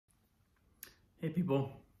Hey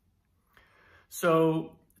people.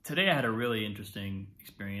 So today I had a really interesting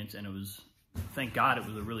experience, and thank God it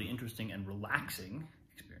was a really interesting and relaxing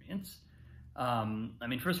experience.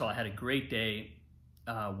 First of all, I had a great day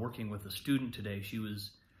working with a student today. She's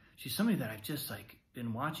somebody that I've just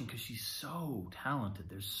been watching because she's so talented.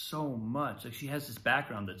 There's so much. She has this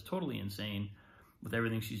background that's totally insane with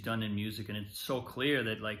everything she's done in music, and it's so clear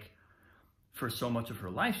that for so much of her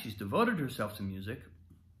life she's devoted herself to music.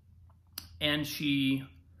 And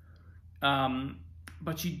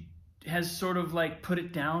but she has sort of put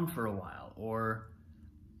it down for a while, or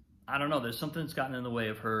I don't know, there's something that's gotten in the way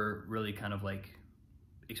of her really kind of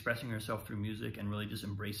expressing herself through music and really just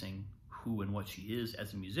embracing who and what she is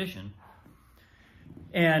as a musician.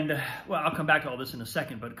 And well, I'll come back to all this in a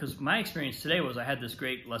second, but because my experience today was I had this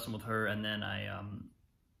great lesson with her, and then I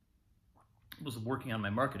was working on my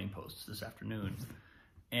marketing posts this afternoon,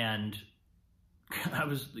 and I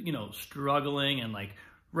was, struggling and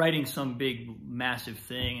writing some big, massive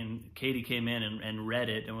thing. And Katie came in and read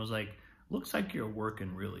it and was like, looks like you're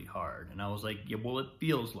working really hard. And I was like, yeah, well, it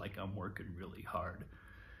feels like I'm working really hard.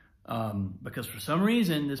 Because for some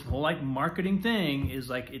reason, this whole marketing thing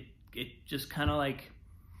is it just kind of I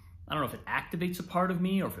don't know if it activates a part of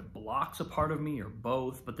me or if it blocks a part of me or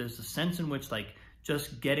both. But there's a sense in which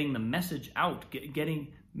just getting the message out,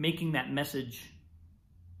 making that message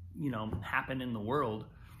happen in the world,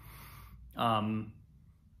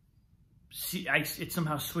 it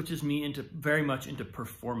somehow switches me very much into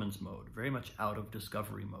performance mode, very much out of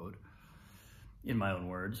discovery mode, in my own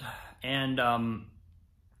words. And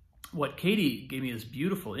what Katie gave me this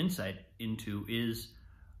beautiful insight into is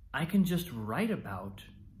I can just write about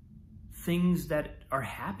things that are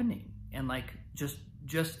happening and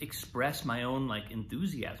just express my own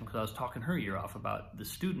enthusiasm, because I was talking her ear off about the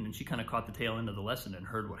student, and she kind of caught the tail end of the lesson and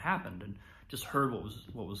heard what happened and just heard what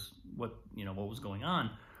was going on.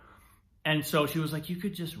 And so she was like, you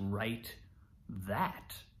could just write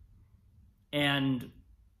that. And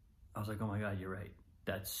I was like, oh my God, you're right.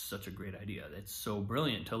 That's such a great idea. That's so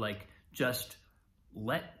brilliant to just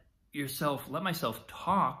let myself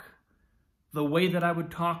talk the way that I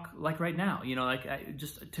would talk right now,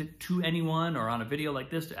 just to anyone or on a video like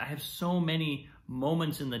this. I have so many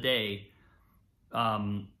moments in the day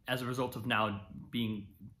as a result of now being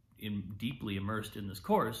deeply immersed in this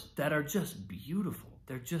course that are just beautiful.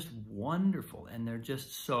 They're just wonderful, and they're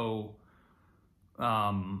just so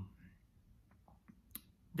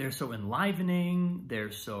they're so enlivening,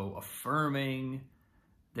 they're so affirming,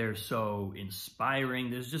 they're so inspiring.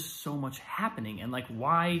 There's just so much happening. And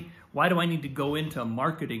why do I need to go into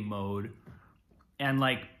marketing mode and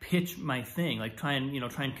pitch my thing, try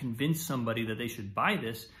and convince somebody that they should buy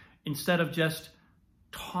this, instead of just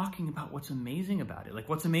talking about what's amazing about it,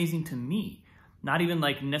 what's amazing to me, not even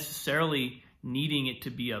necessarily needing it to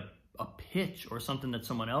be a pitch or something that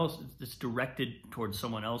someone else, that's directed towards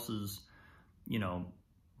someone else's,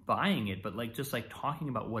 buying it, but just talking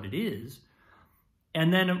about what it is.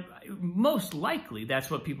 And then most likely that's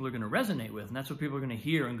what people are going to resonate with. And that's what people are going to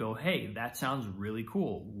hear and go, hey, that sounds really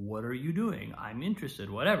cool. What are you doing? I'm interested,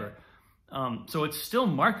 whatever. So it's still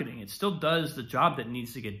marketing. It still does the job that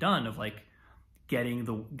needs to get done of getting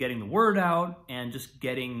the word out and just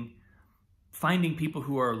finding people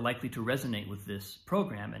who are likely to resonate with this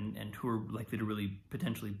program and who are likely to really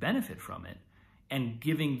potentially benefit from it, and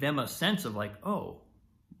giving them a sense of oh,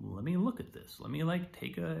 let me look at this. Let me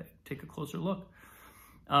take a closer look.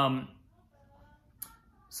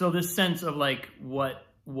 So this sense of what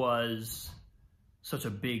was such a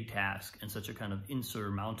big task and such a kind of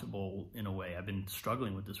insurmountable, in a way, I've been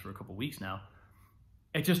struggling with this for a couple weeks now.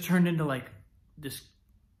 It just turned into this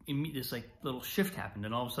little shift happened,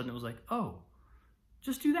 and all of a sudden it was oh,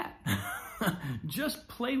 just do that. Just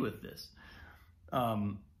play with this.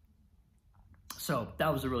 So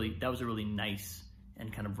that was a really nice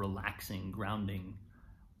and kind of relaxing, grounding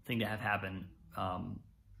thing to have happen.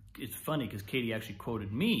 It's funny because Katie actually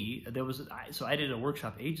quoted me. So I did a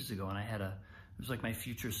workshop ages ago, and it was my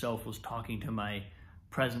future self was talking to my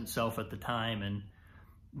present self at the time, and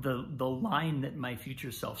the line that my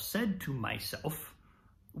future self said to myself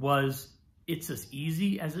was, it's as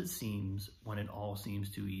easy as it seems when it all seems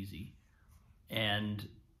too easy. And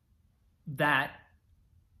that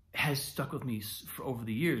has stuck with me over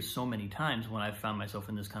the years so many times when I've found myself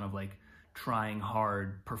in this kind of trying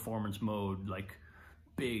hard performance mode,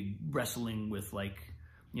 big wrestling with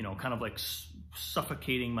kind of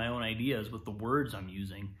suffocating my own ideas with the words I'm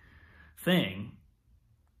using thing.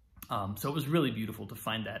 So it was really beautiful to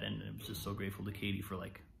find that, and I was just so grateful to Katie for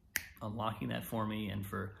unlocking that for me, and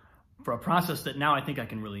for a process that now I think I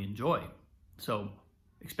can really enjoy. So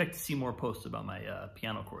expect to see more posts about my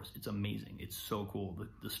piano course. It's amazing. It's so cool.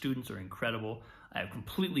 The students are incredible. I have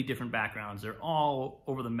completely different backgrounds. They're all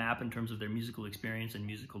over the map in terms of their musical experience and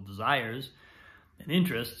musical desires and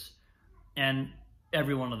interests. And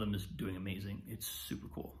every one of them is doing amazing. It's super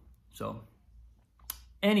cool. So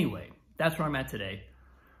anyway, that's where I'm at today.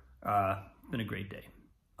 Been a great day.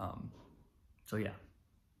 So yeah.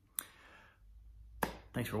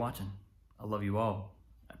 Thanks for watching. I love you all.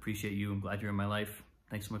 I appreciate you. I'm glad you're in my life.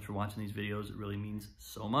 Thanks so much for watching these videos. It really means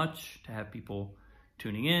so much to have people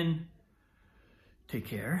tuning in. Take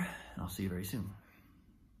care, and I'll see you very soon.